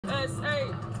USA,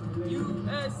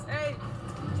 USA,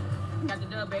 got the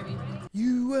dub, baby.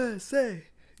 USA,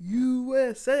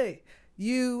 USA,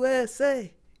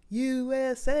 USA,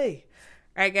 USA.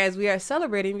 All right, guys, we are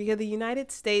celebrating because the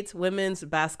United States women's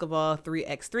basketball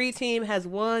 3x3 team has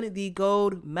won the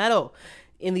gold medal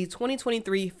in the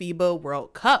 2023 FIBA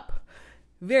World Cup.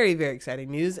 Very, very exciting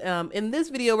news. In this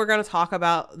video, we're going to talk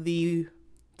about the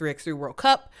 3x3 World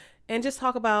Cup and just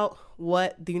talk about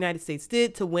what the United States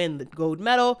did to win the gold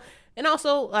medal, and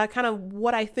also kind of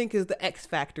what I think is the X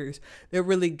factors that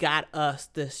really got us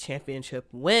this championship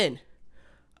win.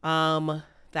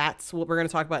 That's what we're going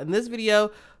to talk about in this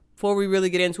video. Before we really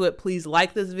get into it, please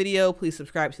like this video. Please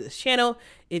subscribe to this channel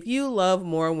if you love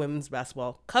more women's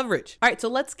basketball coverage. All right, so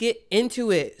let's get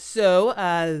into it. So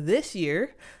this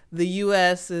year, the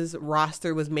U.S.'s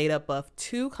roster was made up of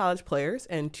 2 college players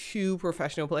and 2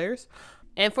 professional players.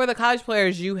 And for the college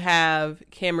players, you have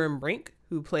Cameron Brink,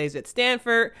 who plays at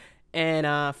Stanford,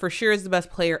 and for sure is the best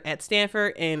player at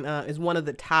Stanford, and is one of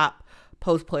the top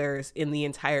post players in the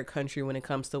entire country when it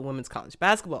comes to women's college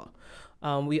basketball.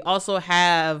 We also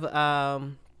have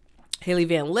Hailey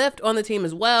Van Lith on the team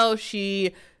as well.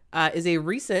 She is a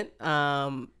recent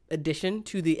addition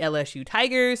to the LSU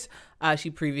Tigers. She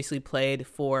previously played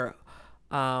for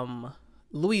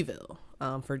Louisville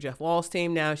for Jeff Wall's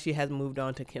team. Now she has moved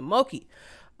on to Kim Mulkey.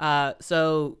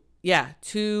 So yeah,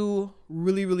 2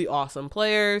 really, really awesome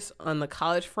players on the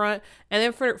college front. And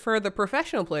then for the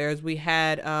professional players, we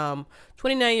had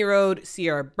 29-year-old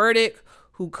Cierra Burdick,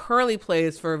 who currently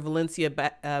plays for Valencia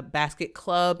Basket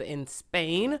Club in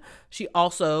Spain. She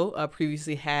also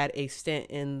previously had a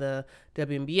stint in the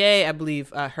WNBA. I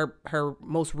believe her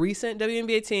most recent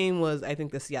WNBA team was, I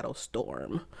think, the Seattle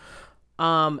Storm.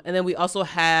 And then we also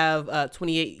have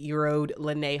 28-year-old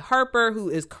Linnae Harper, who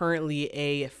is currently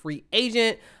a free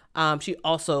agent. She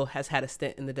also has had a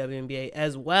stint in the WNBA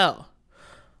as well.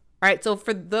 All right, so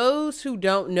for those who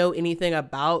don't know anything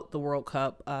about the World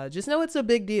Cup, just know it's a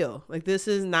big deal. Like, this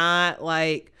is not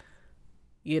like,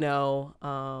 you know,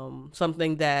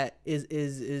 something that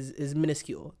is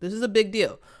minuscule. This is a big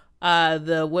deal.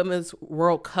 The Women's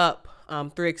World Cup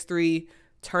 3x3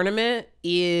 tournament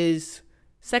is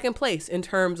second place in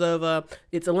terms of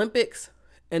it's Olympics,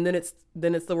 and then it's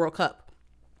the World Cup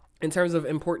in terms of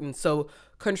importance. So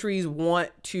countries want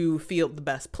to field the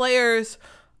best players.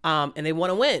 And they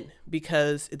want to win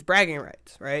because it's bragging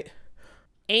rights, right?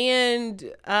 And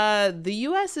the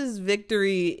U.S.'s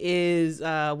victory is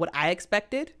what I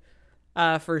expected,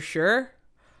 for sure.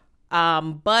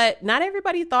 But not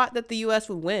everybody thought that the U.S.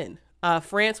 would win.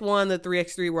 France won the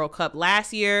 3x3 World Cup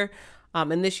last year,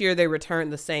 and this year they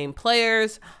returned the same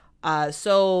players.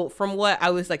 So from what I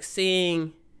was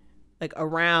seeing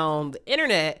around the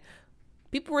internet,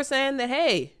 people were saying that,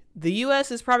 hey, the U.S.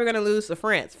 is probably going to lose to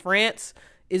France. France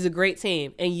is a great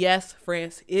team. And yes,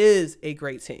 France is a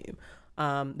great team.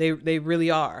 They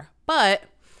really are. But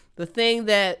the thing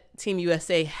that Team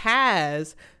USA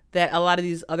has that a lot of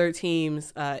these other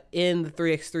teams in the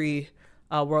 3x3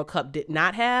 World Cup did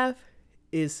not have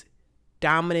is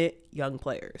dominant young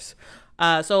players.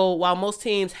 So while most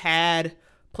teams had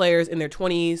players in their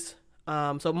 20s,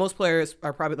 so most players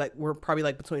are were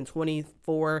probably between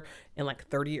 24 and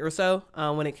 30 or so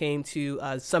when it came to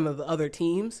some of the other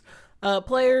teams.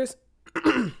 Players,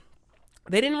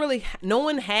 they didn't really, no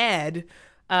one had,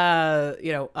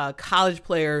 college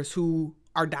players who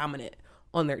are dominant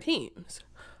on their teams,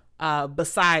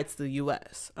 besides the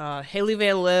U.S. Hailey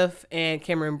Van Lith and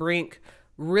Cameron Brink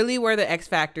really were the X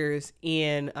factors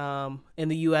in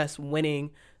the U.S.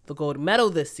 winning the gold medal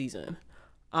this season.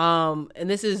 And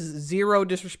this is zero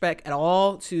disrespect at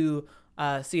all to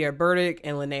Cierra Burdick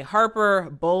and Linnae Harper.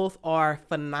 Both are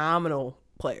phenomenal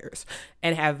players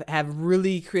and have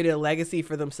really created a legacy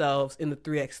for themselves in the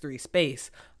 3x3 space.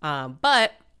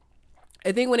 But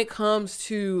I think when it comes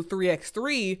to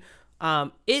 3x3,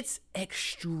 it's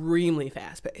extremely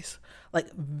fast paced,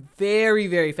 very,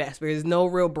 very fast paced. There's no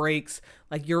real breaks.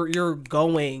 You're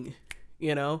going,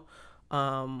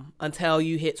 until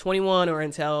you hit 21 or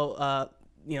until,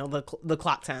 the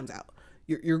clock times out.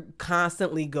 You're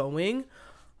constantly going.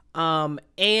 And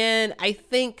I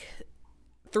think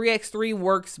 3x3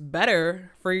 works better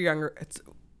for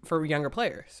younger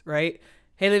players, right?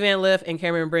 Hailey Van Lith and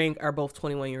Cameron Brink are both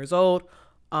 21 years old.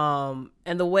 And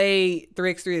the way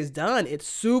 3x3 is done, it's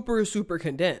super, super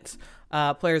condensed.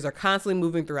 Players are constantly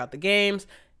moving throughout the games,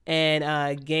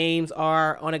 and games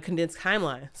are on a condensed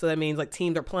timeline. So that means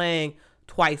teams are playing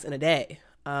twice in a day.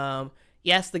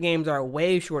 Yes, the games are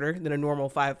way shorter than a normal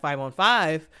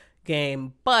 5-on-5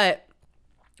 game, but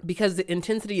because the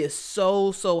intensity is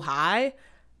so high,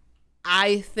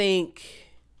 I think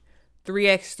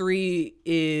 3x3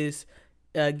 is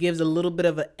gives a little bit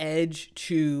of an edge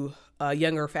to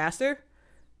younger, faster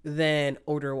than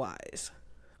older wise.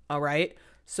 All right.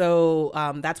 So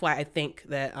that's why I think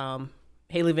that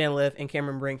Hailey Van Lith and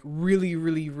Cameron Brink really,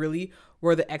 really, really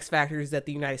were the X factors that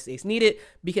the United States needed.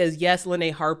 Because yes,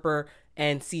 Linnae Harper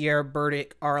and Cierra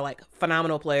Burdick are like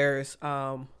phenomenal players.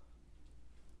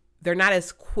 They're not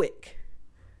as quick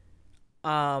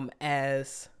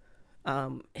as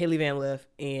Hailey Van Lith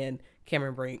and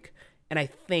Cameron Brink. And I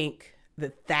think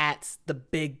that that's the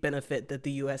big benefit that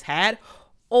the U.S. had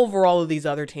over all of these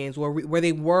other teams, where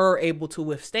they were able to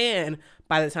withstand.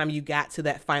 By the time you got to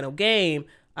that final game,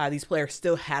 these players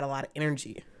still had a lot of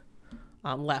energy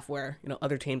left, where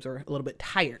other teams were a little bit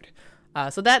tired.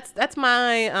 So that's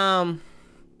my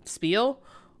spiel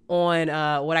on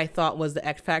what I thought was the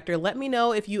X factor. Let me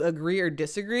know if you agree or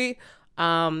disagree.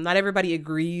 Not everybody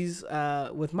agrees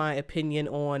with my opinion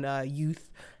on youth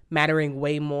mattering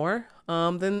way more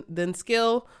than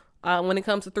skill when it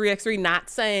comes to 3x3. Not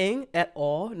saying that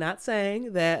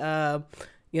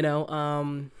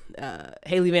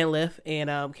Hailey Van Lith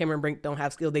and Cameron Brink don't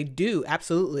have skill. They do,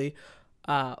 absolutely.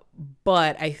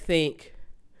 But I think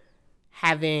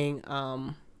having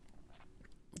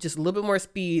just a little bit more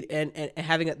speed and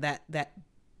having that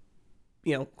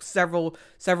several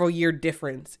year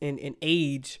difference in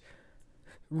age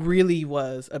really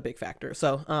was a big factor.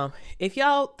 So if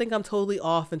y'all think I'm totally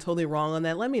off and totally wrong on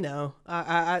that, let me know.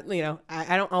 I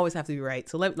don't always have to be right,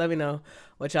 so let me know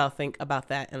what y'all think about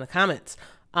that in the comments.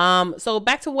 So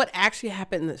back to what actually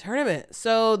happened in the tournament.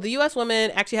 So the U.S.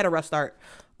 women actually had a rough start.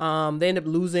 They ended up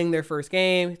losing their first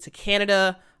game to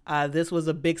Canada. This was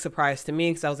a big surprise to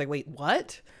me because I was like, wait,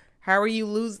 what? How are you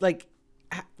lose? Like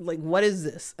what is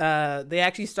this? They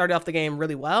actually started off the game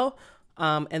really well,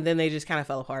 and then they just kind of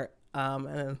fell apart, and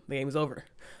then the game was over.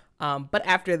 But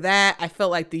after that, I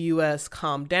felt like the U.S.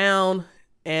 calmed down,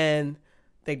 and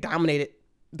they dominated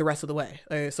the rest of the way.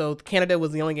 So Canada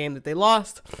was the only game that they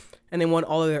lost, and they won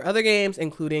all of their other games,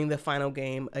 including the final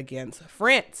game against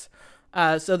France.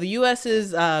 So the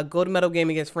U.S.'s gold medal game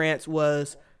against France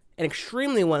was an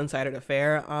extremely one-sided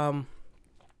affair. I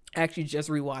actually just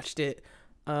rewatched it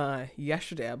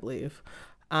yesterday, I believe.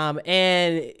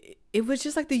 And it was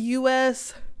just like the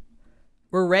U.S.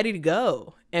 were ready to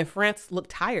go, and France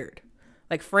looked tired.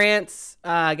 Like France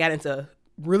got into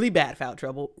really bad foul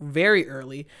trouble very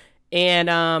early,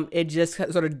 and it just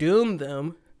sort of doomed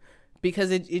them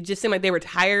because it just seemed like they were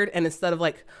tired, and instead of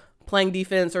like playing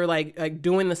defense or like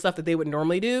doing the stuff that they would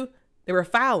normally do, they were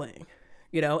fouling,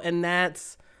 and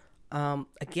that's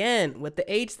again with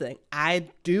the age thing. I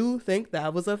do think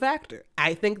that was a factor.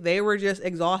 I think they were just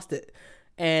exhausted,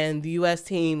 and the U.S.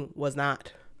 team was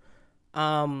not.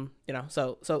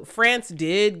 So France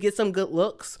did get some good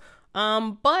looks,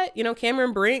 but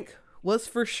Cameron Brink was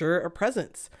for sure a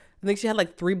presence. I think she had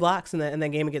like 3 blocks in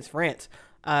that game against France.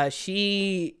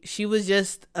 She was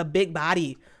just a big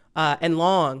body and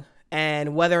long,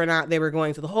 and whether or not they were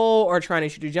going to the hole or trying to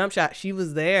shoot a jump shot, she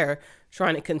was there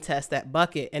trying to contest that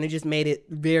bucket, and it just made it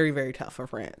very, very tough for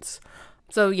France.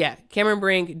 So yeah, Cameron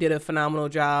Brink did a phenomenal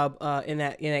job in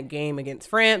that game against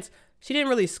France. She didn't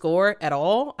really score at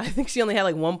all. I think she only had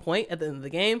like 1 point at the end of the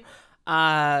game.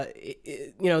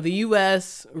 The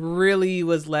U.S. really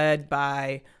was led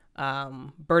by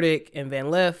Burdick and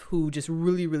Van Lith, who just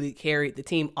really, really carried the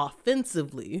team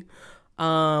offensively.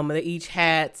 They each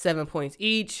had 7 points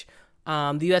each.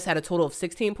 The U.S. had a total of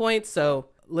 16 points. So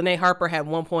Linnae Harper had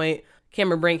 1 point,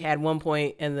 Cameron Brink had 1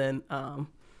 point, and then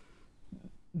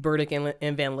Burdick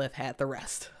and Van Lith had the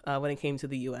rest when it came to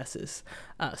the U.S.'s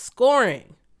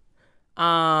scoring.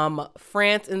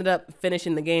 France ended up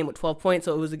finishing the game with 12 points,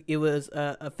 so it was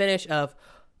a finish of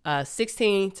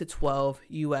 16-12.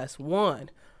 U.S. won.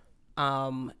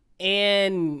 And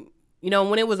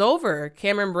when it was over,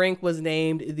 Cameron Brink was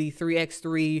named the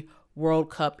 3x3 World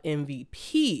Cup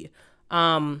MVP.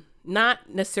 Not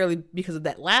necessarily because of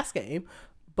that last game,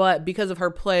 but because of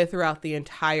her play throughout the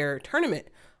entire tournament.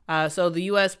 So the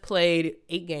U.S. played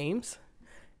 8 games,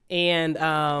 and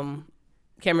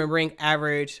Cameron Brink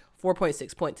averaged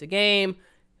 4.6 points a game,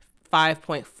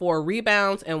 5.4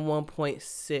 rebounds, and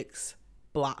 1.6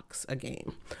 blocks a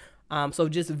game. So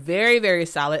just very, very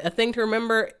solid. A thing to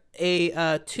remember,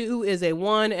 a 2 is a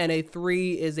 1 and a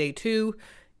 3 is a 2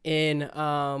 in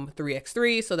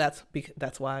 3x3. So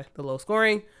that's why the low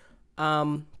scoring.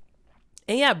 And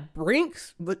yeah,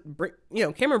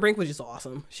 Cameron Brink was just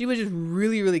awesome. She was just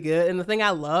really, really good. And the thing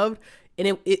I loved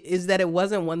it is that it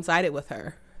wasn't one-sided with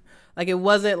her. Like, it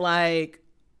wasn't like,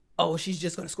 oh, she's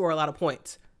just going to score a lot of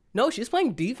points. No, she's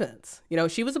playing defense.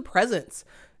 She was a presence.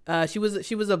 She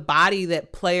was a body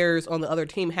that players on the other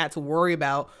team had to worry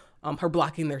about her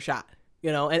blocking their shot,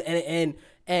 you know,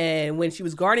 and when she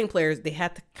was guarding players, they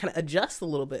had to kind of adjust a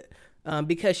little bit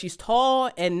because she's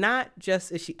tall, and not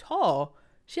just is she tall,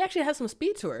 she actually has some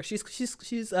speed to her. She's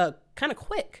kind of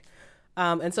quick,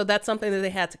 and so that's something that they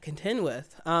had to contend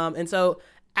with. And so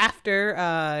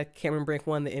after Cameron Brink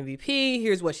won the MVP,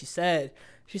 here's what she said.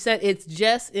 She said, "It's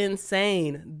just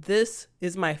insane. This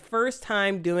is my first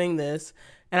time doing this,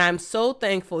 and I'm so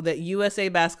thankful that USA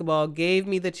Basketball gave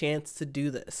me the chance to do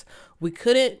this. We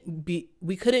couldn't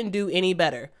do any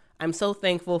better. I'm so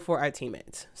thankful for our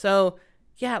teammates." So,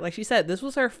 yeah, like she said, this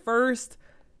was her first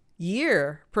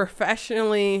year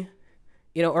professionally,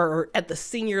 you know, or at the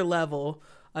senior level,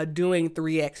 doing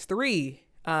 3x3.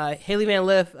 Hailey Van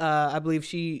Lith, I believe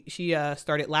she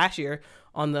started last year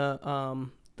on the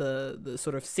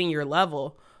sort of senior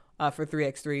level for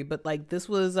 3x3, but like this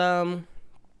was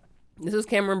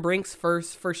Cameron Brink's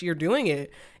first year doing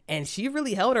it, and she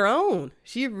really held her own.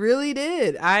 She really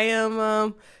did. I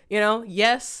am, you know,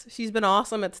 yes, she's been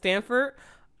awesome at Stanford,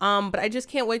 but I just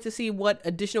can't wait to see what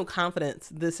additional confidence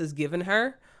this has given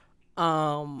her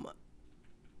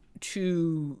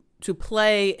to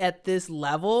play at this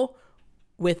level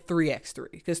with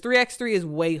 3x3, because 3x3 is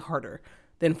way harder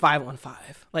than 5-on-5.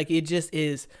 Like, it just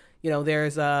is. You know,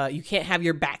 there's you can't have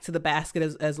your back to the basket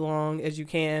as long as you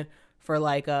can for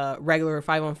like a regular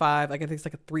 5-on-5. Like, I think it's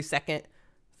like a 3-second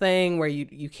thing where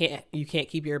you can't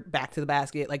keep your back to the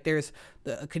basket. Like, there's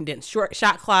the condensed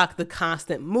shot clock, the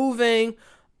constant moving.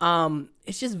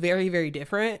 It's just very, very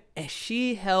different, and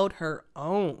she held her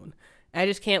own. I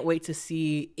just can't wait to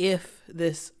see if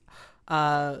this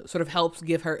sort of helps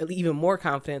give her even more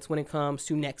confidence when it comes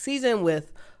to next season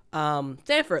with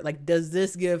Stanford. Like, does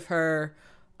this give her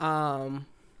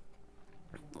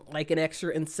like an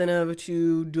extra incentive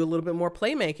to do a little bit more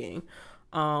playmaking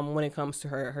when it comes to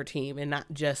her team, and not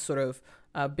just sort of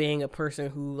being a person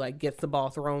who like gets the ball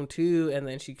thrown to and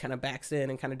then she kind of backs in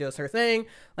and kind of does her thing.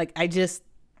 Like, I just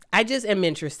am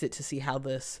interested to see how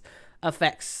this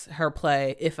affects her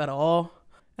play, if at all.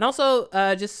 And also,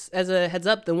 just as a heads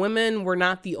up, the women were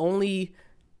not the only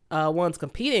ones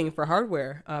competing for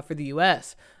hardware for the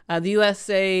U.S. The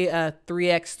USA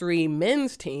 3x3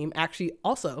 men's team actually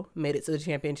also made it to the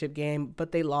championship game,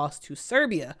 but they lost to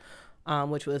Serbia,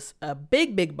 which was a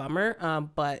big bummer.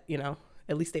 But, you know,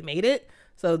 at least they made it.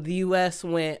 So the U.S.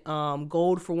 went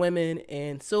gold for women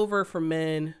and silver for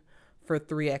men for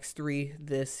 3x3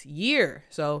 this year.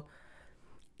 So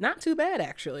not too bad,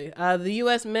 actually. The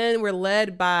U.S. men were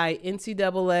led by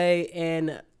NCAA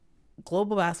and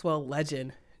global basketball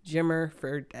legend Jimmer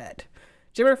Fredette.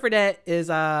 Jimmer Fredette is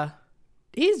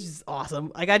he's just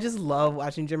awesome. Like, I just love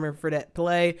watching Jimmer Fredette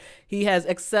play. He has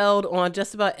excelled on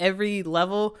just about every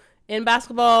level in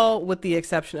basketball, with the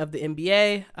exception of the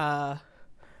NBA. I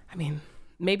mean,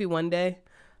 maybe one day,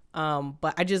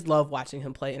 but I just love watching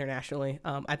him play internationally.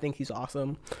 I think he's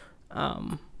awesome.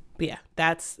 But yeah,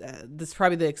 that's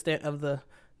probably the extent of the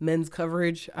men's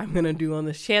coverage I'm gonna do on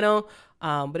this channel.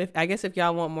 But I guess if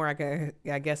y'all want more,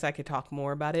 I guess I could talk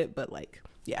more about it. But like,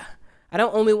 yeah, I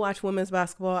don't only watch women's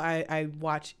basketball. I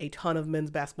watch a ton of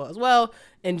men's basketball as well.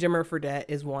 And Jimmer Fredette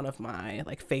is one of my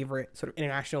like favorite sort of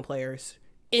international players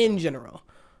in general.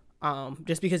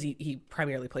 Just because he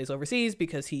primarily plays overseas,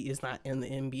 because he is not in the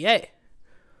NBA.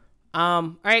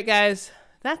 All right, guys,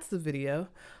 that's the video.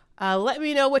 Let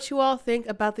me know what you all think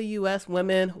about the U.S.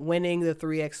 women winning the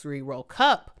 3x3 World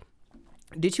Cup.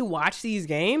 Did you watch these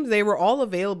games? They were all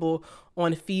available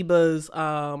on FIBA's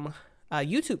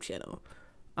YouTube channel.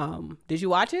 Did you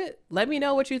watch it? Let me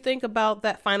know what you think about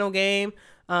that final game.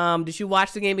 Did you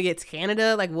watch the game against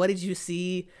Canada? Like, what did you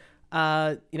see?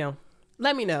 You know,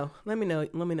 let me know. Let me know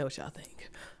what y'all think.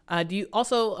 Do you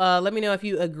also let me know if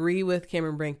you agree with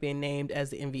Cameron Brink being named as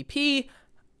the MVP?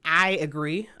 I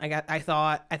agree. I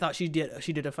thought she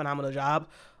did a phenomenal job.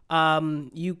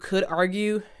 You could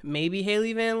argue maybe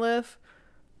Hailey Van Lith.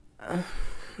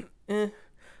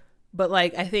 But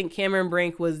like, I think Cameron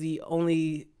Brink was the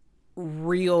only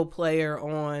real player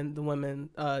on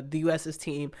the US's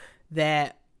team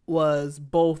that was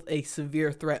both a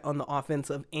severe threat on the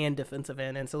offensive and defensive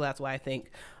end, and so that's why I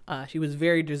think she was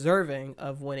very deserving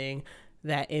of winning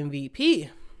that MVP.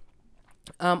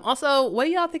 Also, what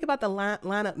do y'all think about the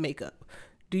lineup makeup?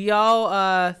 Do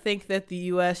y'all think that the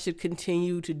U.S. should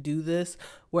continue to do this,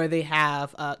 where they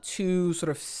have two sort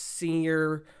of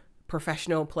senior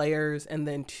professional players and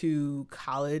then two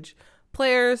college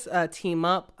players team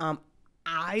up?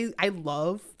 I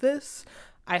love this.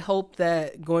 I hope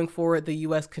that going forward, the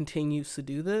U.S. continues to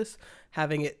do this,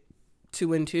 having it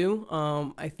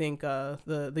 2-2. I think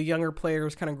the younger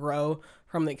players kind of grow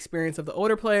from the experience of the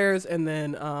older players, and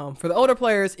then for the older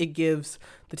players, it gives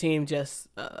the team just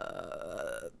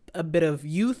a bit of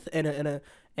youth and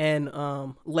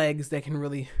legs that can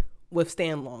really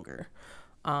withstand longer.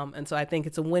 And so I think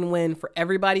it's a win-win for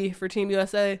everybody for Team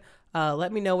USA.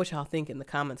 Let me know what y'all think in the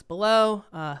comments below.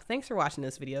 Thanks for watching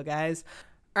this video, guys.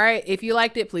 All right, if you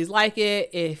liked it, please like it.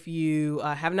 If you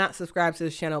have not subscribed to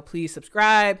this channel, please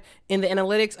subscribe. In the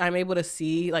analytics, I'm able to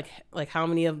see like how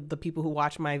many of the people who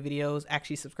watch my videos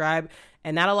actually subscribe,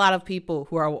 and not a lot of people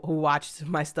who watch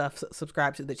my stuff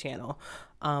subscribe to the channel.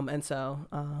 And so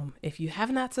if you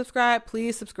have not subscribed,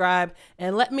 please subscribe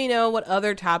and let me know what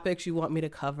other topics you want me to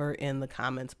cover in the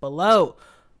comments below.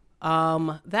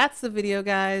 That's the video,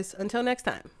 guys. Until next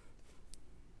time.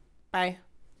 Bye.